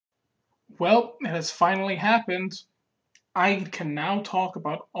Well, it has finally happened. I can now talk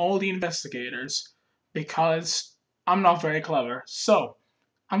about all the investigators because I'm not very clever. So,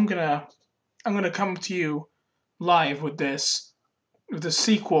 I'm gonna I'm gonna come to you live with the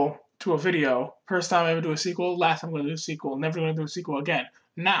sequel to a video. First time I ever do a sequel, last time I'm gonna do a sequel, never gonna do a sequel again.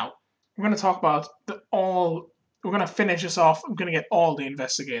 Now, we're gonna talk about we're gonna finish this off. I'm gonna get all the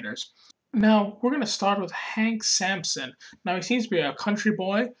investigators. Now, we're gonna start with Hank Samson. Now he seems to be a country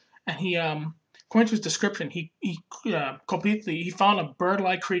boy, and according to his description, he found a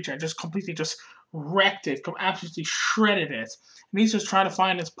bird-like creature and just completely just wrecked it, absolutely shredded it. And he's just trying to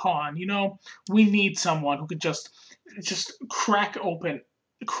find his pawn. We need someone who could just crack open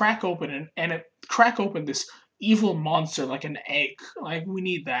this evil monster like an egg. Like, we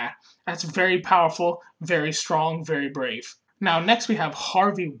need that. That's very powerful, very strong, very brave. Now, next we have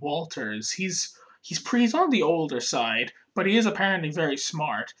Harvey Walters. He's on the older side, but he is apparently very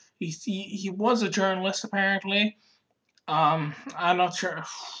smart. He was a journalist apparently. I'm not sure.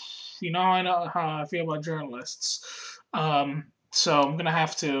 I know how I feel about journalists. So I'm gonna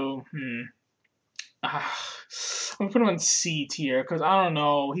have to. I'm gonna put him in C tier because I don't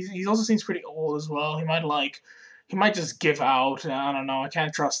know. He also seems pretty old as well. He might just give out. I don't know. I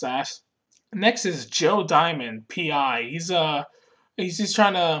can't trust that. Next is Joe Diamond, PI. He's just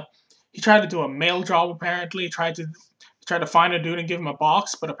he tried to do a mail job apparently. He tried to find a dude and give him a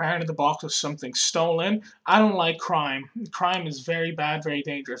box, but apparently the box was something stolen. I don't like crime. Crime is very bad, very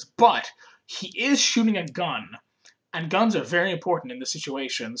dangerous. But he is shooting a gun, and guns are very important in this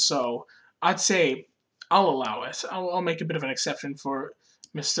situation. So I'd say I'll allow it. I'll make a bit of an exception for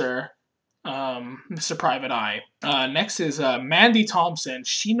Mr. Private Eye. Next is Mandy Thompson.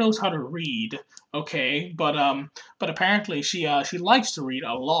 She knows how to read, okay, but apparently she likes to read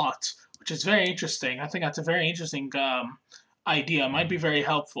a lot, which is very interesting. I think that's a very interesting idea. Might be very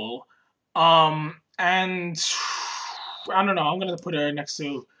helpful. And I don't know. I'm gonna put her next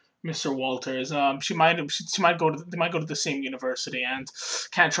to Mr. Walters. They might go to the same university, and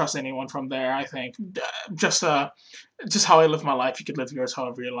can't trust anyone from there. I think just how I live my life. You could live yours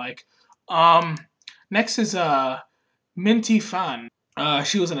however you like. Next is Minh Thi Phan.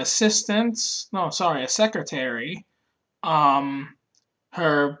 She was an assistant. No, sorry, a secretary.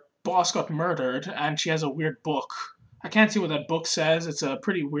 Her boss got murdered, and she has a weird book. I can't see what that book says. It's a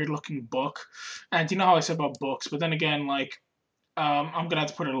pretty weird looking book. And you know how I said about books, but then again, like, I'm gonna have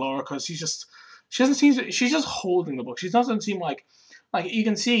to put her lower because she's just holding the book. She doesn't seem like you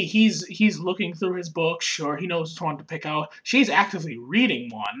can see he's looking through his book. Sure, he knows which one to pick out. She's actively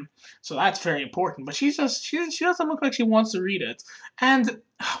reading one, so that's very important. But she doesn't look like she wants to read it. And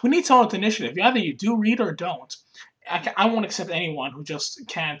we need someone with initiative. Either you do read or don't. I won't accept anyone who just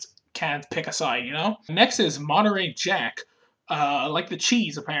can't pick a side. Next is Monterey Jack, like the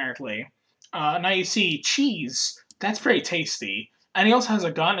cheese apparently. Now you see cheese. That's very tasty. And he also has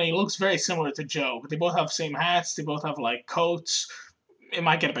a gun, and he looks very similar to Joe. They both have the same hats. They both have, like, coats. It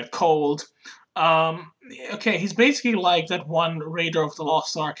might get a bit cold. Okay, he's basically like that one Raider of the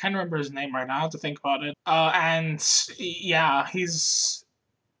Lost Ark. I can't remember his name right now. I have to think about it. And, yeah, he's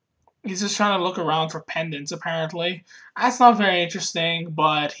just trying to look around for pendants, apparently. That's not very interesting,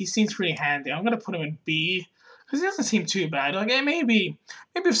 but he seems pretty handy. I'm going to put him in B. Because he doesn't seem too bad. Like, maybe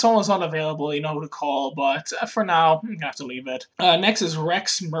if someone's not available, you know who to call. But for now, I'm gonna have to leave it. Next is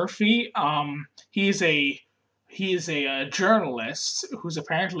Rex Murphy. He is a journalist who's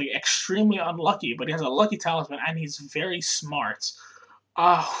apparently extremely unlucky, but he has a lucky talisman and he's very smart.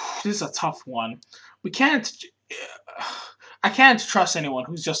 This is a tough one. I can't trust anyone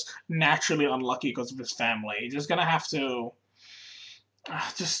who's just naturally unlucky because of his family. You're just gonna have to.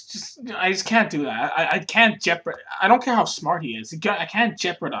 I just can't do that. I can't jeopardize. I don't care how smart he is. I can't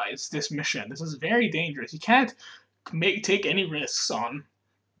jeopardize this mission. This is very dangerous. You can't take any risks on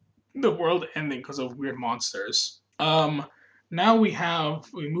the world ending because of weird monsters. Now we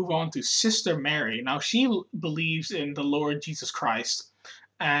move on to Sister Mary. Now she believes in the Lord Jesus Christ,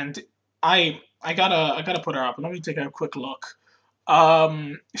 and I gotta put her up. Let me take a quick look.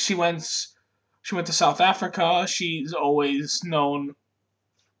 She went to South Africa. She's always known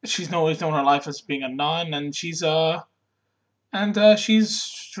her life as being a nun, and she's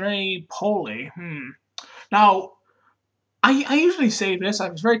very holy. Now, I usually say this.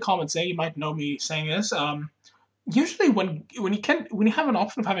 It's very common saying. You might know me saying this. Usually, when you have an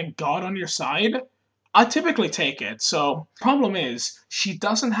option of having God on your side, I typically take it. So, problem is she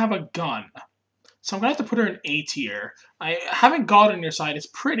doesn't have a gun. So I'm gonna have to put her in A tier. Having God on your side is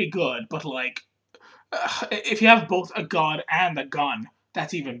pretty good, but like, if you have both a God and a gun,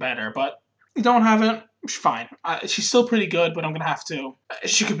 that's even better. But you don't have it. She's fine. She's still pretty good, but I'm gonna have to.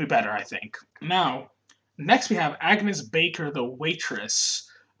 She could be better, I think. Now, next we have Agnes Baker, the waitress.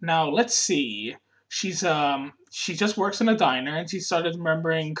 Now, let's see. She just works in a diner, and she started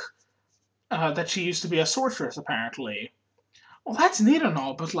remembering that she used to be a sorceress, apparently. Well, that's neat and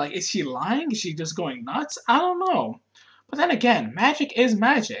all, but like, is she lying? Is she just going nuts? I don't know. But then again, magic is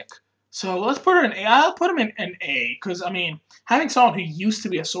magic. So let's put her in A. I'll put him in an A, because, I mean, having someone who used to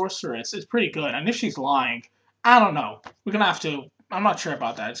be a sorceress is pretty good. And if she's lying, I don't know. We're going to have to, I'm not sure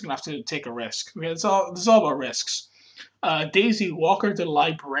about that. It's going to have to take a risk. It's all about risks. Daisy Walker, the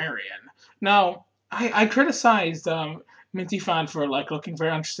librarian. Now, I criticized Minh Thi Phan for like looking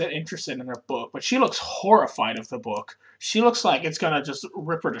very interested in her book, but she looks horrified of the book. She looks like it's gonna just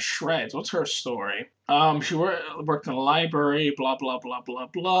rip her to shreds. What's her story? She worked in a library. Blah blah blah blah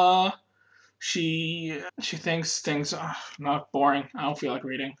blah. She thinks things are not boring. I don't feel like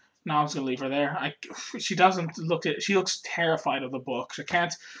reading. No, I'm just gonna leave her there. She doesn't look at. She looks terrified of the book. I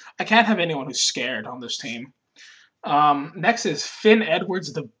can't have anyone who's scared on this team. Next is Finn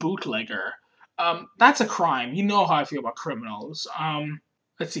Edwards, the bootlegger. That's a crime. You know how I feel about criminals.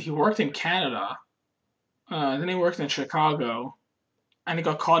 Let's see. He worked in Canada. Then he worked in Chicago, and he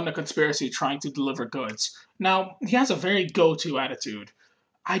got caught in a conspiracy trying to deliver goods. Now, he has a very go-to attitude.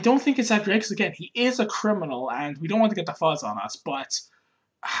 I don't think it's that great, because again, he is a criminal, and we don't want to get the fuzz on us, but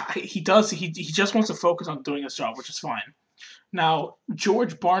he just wants to focus on doing his job, which is fine. Now,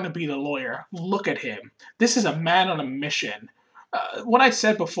 George Barnaby, the lawyer, look at him. This is a man on a mission. What I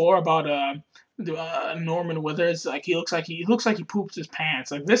said before about Norman Withers, like he looks like he pooped his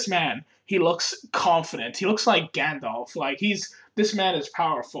pants. Like this man, he looks confident. He looks like Gandalf. Like this man is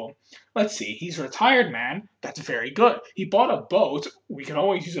powerful. Let's see. He's a retired man. That's very good. He bought a boat. We can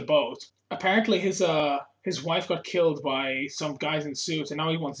always use a boat. Apparently, his wife got killed by some guys in suits, and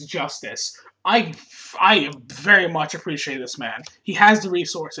now he wants justice. I very much appreciate this man. He has the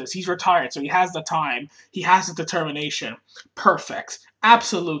resources. He's retired, so he has the time. He has the determination. Perfect.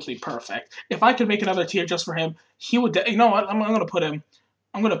 Absolutely perfect. If I could make another tier just for him, he would. You know what? I'm gonna put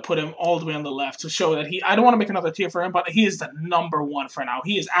him all the way on the left to show that I don't want to make another tier for him, but he is the number one for now.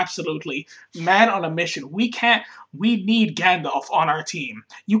 He is absolutely man on a mission. We need Gandalf on our team.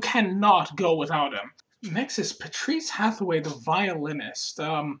 You cannot go without him. Next is Patrice Hathaway, the violinist.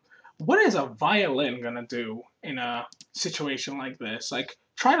 What is a violin gonna do in a situation like this? Like,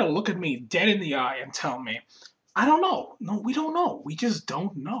 try to look at me dead in the eye and tell me. I don't know. No, we don't know. We just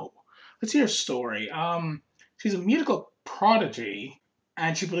don't know. Let's hear her story. She's a musical prodigy,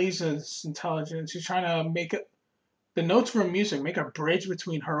 and she believes in intelligence. She's trying to make it, the notes from music make a bridge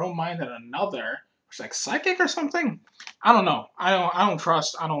between her own mind and another. She's like psychic or something. I don't know. I don't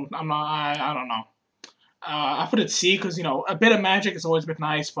trust. I don't know. I put it C because, you know, a bit of magic is always a bit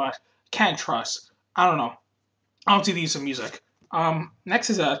nice, but can't trust. I don't know. I don't see the use of music. Next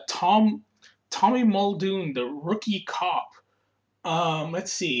is Tommy Mulldoon, the rookie cop.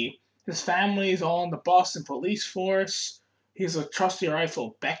 Let's see. His family is all in the Boston police force. He's a trusty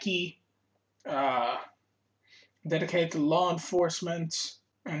rifle Becky. Dedicated to law enforcement.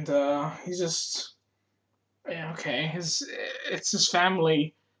 And he's just, yeah, okay. It's his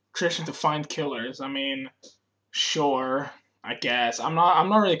family tradition to find killers. I mean, sure, I guess. I'm not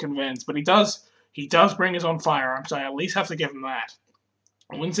really convinced, but he does bring his own firearm, so I at least have to give him that.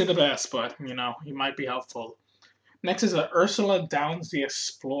 I wouldn't say the best, but you know, he might be helpful. Next is Ursula Downs, the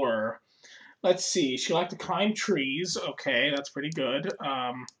explorer. Let's see. She liked to climb trees. Okay, that's pretty good.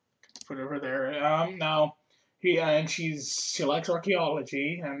 Put her over there. Now, she likes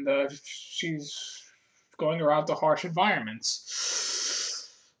archaeology, and she's going around to harsh environments.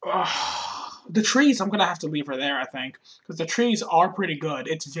 The trees, I'm going to have to leave her there, I think. Because the trees are pretty good.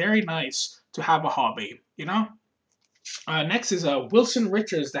 It's very nice to have a hobby, you know? Next is Wilson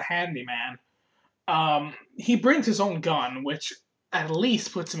Richards, the handyman. He brings his own gun, which at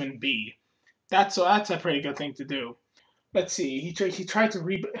least puts him in B. That's a pretty good thing to do. Let's see. He tried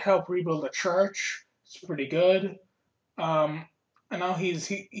to help rebuild a church. It's pretty good. And now he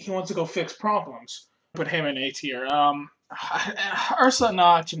wants to go fix problems. Put him in A tier. Ursula,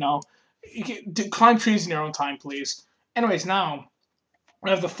 not, you know. You can climb trees in your own time, please. Anyways, now we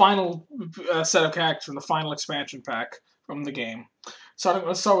have the final set of characters from the final expansion pack from the game. So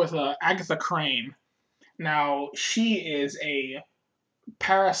let's start with Agatha Crane. Now, she is a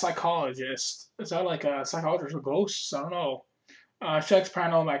parapsychologist. Is that like a psychologist with ghosts? I don't know. Checks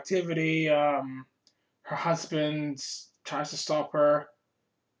paranormal activity. Her husband tries to stop her.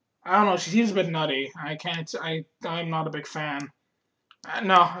 I don't know. She seems a bit nutty. I'm not a big fan.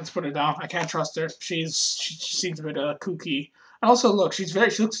 No, let's put her down. I can't trust her. She seems a bit kooky. And also, look, she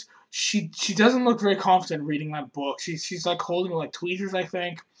looks She doesn't look very confident reading that book. She's like holding like tweezers, I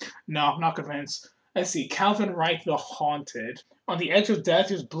think. No, I'm not convinced. Let's see. Calvin Wright, The Haunted. On the edge of death,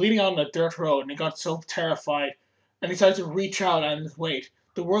 he was bleeding out on a dirt road, and he got so terrified, and he started to reach out and wait.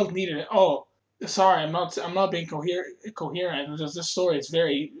 The world needed it. Oh, sorry, I'm not being coherent. This story is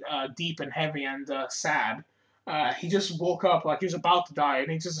very deep and heavy and sad. He just woke up like he was about to die,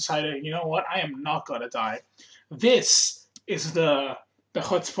 and he just decided, you know what? I am not gonna die. This is the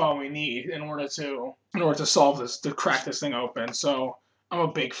chutzpah we need in order to solve this, to crack this thing open. So I'm a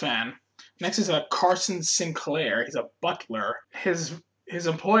big fan. Next is a Carson Sinclair. He's a butler. His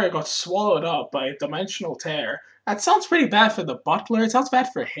employer got swallowed up by a dimensional tear. That sounds pretty bad for the butler. It sounds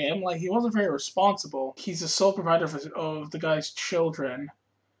bad for him. Like, he wasn't very responsible. He's the sole provider of the guy's children.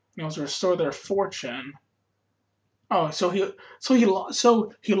 He wants to restore their fortune. Oh, so he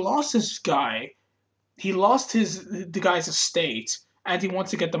lost his guy. He lost the guy's estate, and he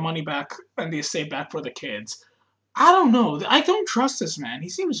wants to get the money back and the estate back for the kids. I don't know. I don't trust this man. He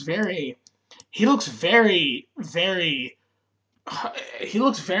seems very. He looks very, very. He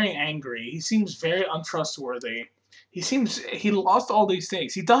looks very angry. He seems very untrustworthy. He lost all these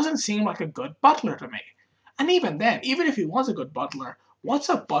things. He doesn't seem like a good butler to me. And even then, even if he was a good butler, what's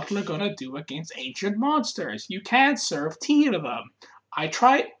a butler gonna do against ancient monsters? You can't serve tea to them. I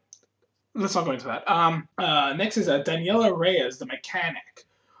tried. Let's not go into that. Next is Daniela Reyes, the mechanic.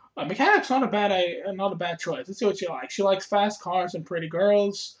 Mechanic's not a bad choice. Let's see what she likes. She likes fast cars and pretty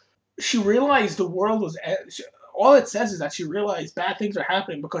girls. She realized the world was. All it says is that she realized bad things are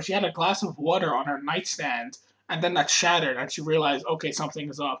happening because she had a glass of water on her nightstand, and then that shattered, and she realized, okay, something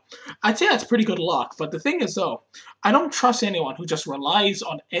is up. I'd say that's pretty good luck, but the thing is, though, I don't trust anyone who just relies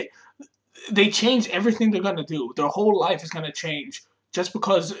on it. They change everything they're gonna do. Their whole life is gonna change just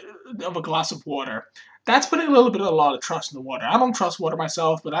because of a glass of water. That's putting a lot of trust in the water. I don't trust water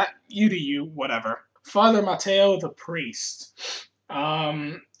myself, but you do you, whatever. Father Mateo, the priest.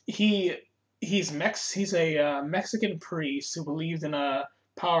 He's a Mexican priest who believed in a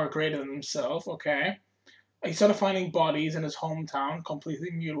power greater than himself. Okay, he started finding bodies in his hometown,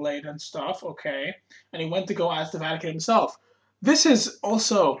 completely mutilated and stuff. Okay, and he went to go ask the Vatican himself. This is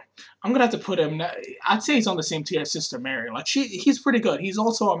also, I'm gonna have to put him. I'd say he's on the same tier as Sister Mary. Like he's pretty good. He's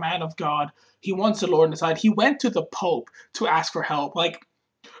also a man of God. He wants the Lord inside. He went to the Pope to ask for help. Like,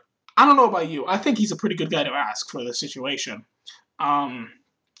 I don't know about you. I think he's a pretty good guy to ask for the situation.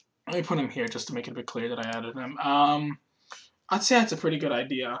 Let me put him here just to make it a bit clear that I added him. I'd say that's a pretty good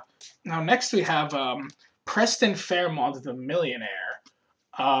idea. Now, next we have Preston Fairmont, the millionaire.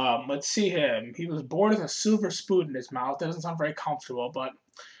 Let's see him. He was born with a silver spoon in his mouth. That doesn't sound very comfortable, but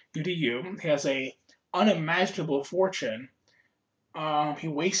you do you. He has a unimaginable fortune. He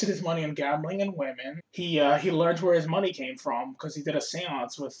wasted his money on gambling and women. He learned where his money came from because he did a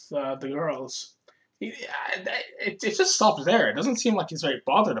seance with the girls. It just stops there. It doesn't seem like he's very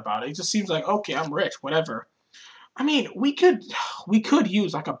bothered about it. It just seems like, okay, I'm rich, whatever. I mean, we could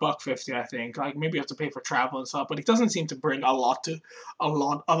use like $1.50, I think. Like maybe you have to pay for travel and stuff, but it doesn't seem to bring a lot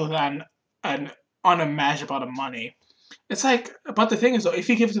other than an unimaginable amount of money. It's like, but the thing is though, if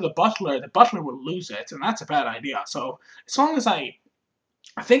you give it to the butler will lose it, and that's a bad idea. So as long as I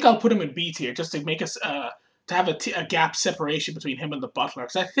think I'll put him in B tier just to make us to have a gap separation between him and the butler.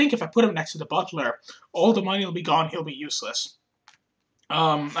 Because I think if I put him next to the butler, all the money will be gone. He'll be useless.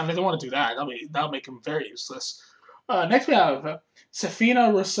 And I don't want to do that. That'll make him very useless. Next we have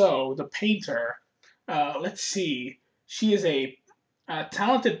Sefina Rousseau, the painter. Let's see. She is a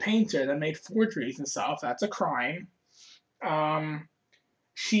talented painter that made forgeries and stuff. That's a crime.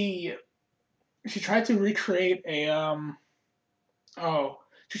 She tried to recreate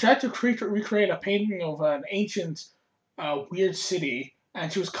recreate a painting of an ancient weird city,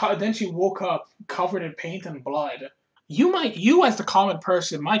 and then she woke up covered in paint and blood. You as the common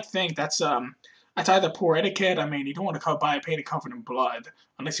person might think that's either poor etiquette. I mean, you don't want to buy a painting covered in blood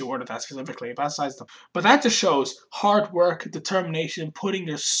unless you ordered that specifically. But that just shows hard work, determination, putting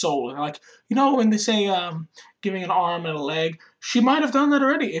your soul. Like, you know, when they say giving an arm and a leg, she might have done that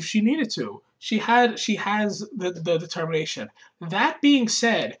already if she needed to. She has the determination. That being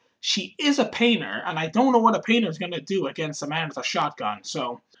said, she is a painter, and I don't know what a painter is going to do against a man with a shotgun.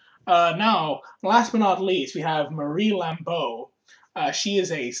 So, now, last but not least, we have Marie Lambeau. She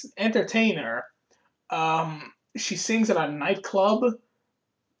is a entertainer. She sings at a nightclub.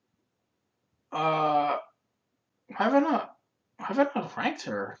 Have I not ranked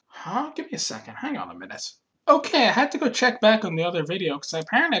her? Huh? Give me a second. Hang on a minute. Okay, I had to go check back on the other video because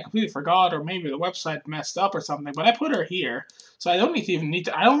apparently I completely forgot, or maybe the website messed up or something. But I put her here, so I don't need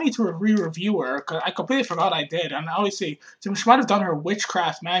to. I don't need to re-review her because I completely forgot I did. And obviously, so she might have done her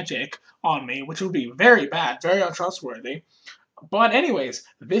witchcraft magic on me, which would be very bad, very untrustworthy. But anyways,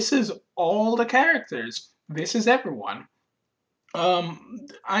 this is all the characters. This is everyone.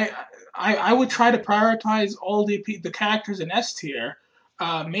 I would try to prioritize all the characters in S tier.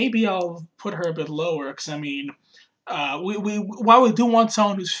 Maybe I'll put her a bit lower because I mean, we while we do want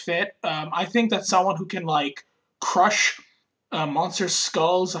someone who's fit, I think that someone who can like crush monster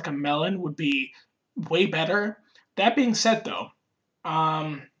skulls like a melon would be way better. That being said, though,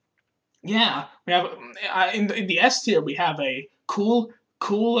 um, yeah, we have in the S tier we have a cool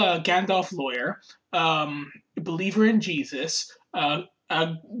Gandalf lawyer, believer in Jesus, a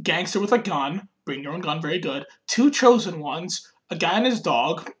gangster with a gun, bring your own gun, very good. Two chosen ones, a guy and his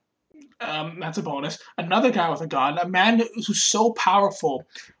dog, that's a bonus. Another guy with a gun, a man who's so powerful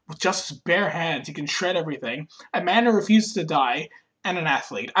with just his bare hands, he can shred everything. A man who refuses to die, and an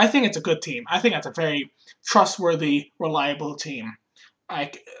athlete. I think it's a good team. I think that's a very trustworthy, reliable team.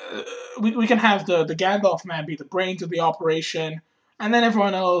 Like we can have the Gandalf man be the brains of the operation, and then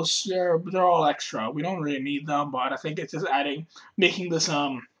everyone else they're all extra. We don't really need them, but I think it's just adding, making this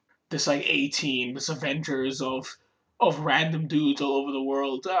like A team, this Avengers of random dudes all over the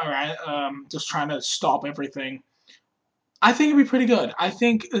world, just trying to stop everything. I think it'd be pretty good. I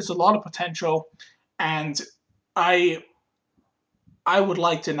think there's a lot of potential, and I I would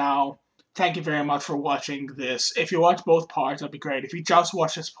like to now thank you very much for watching this. If you watch both parts, that'd be great. If you just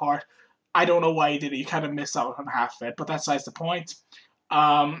watch this part, I don't know why you did it. You kind of missed out on half of it, but that's besides the point.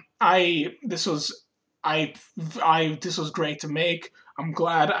 I this was I this was great to make. I'm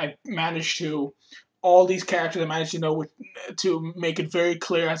glad I managed to all these characters. I managed to to make it very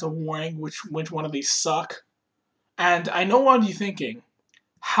clear as a warning which one of these suck. And I know what you're thinking.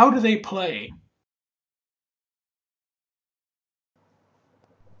 How do they play?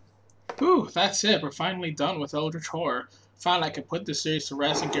 Ooh, that's it. We're finally done with Eldritch Horror. Finally, I can put this series to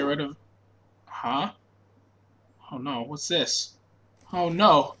rest and get rid of. Huh? Oh no, what's this? Oh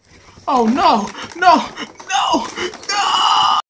no. Oh no! No!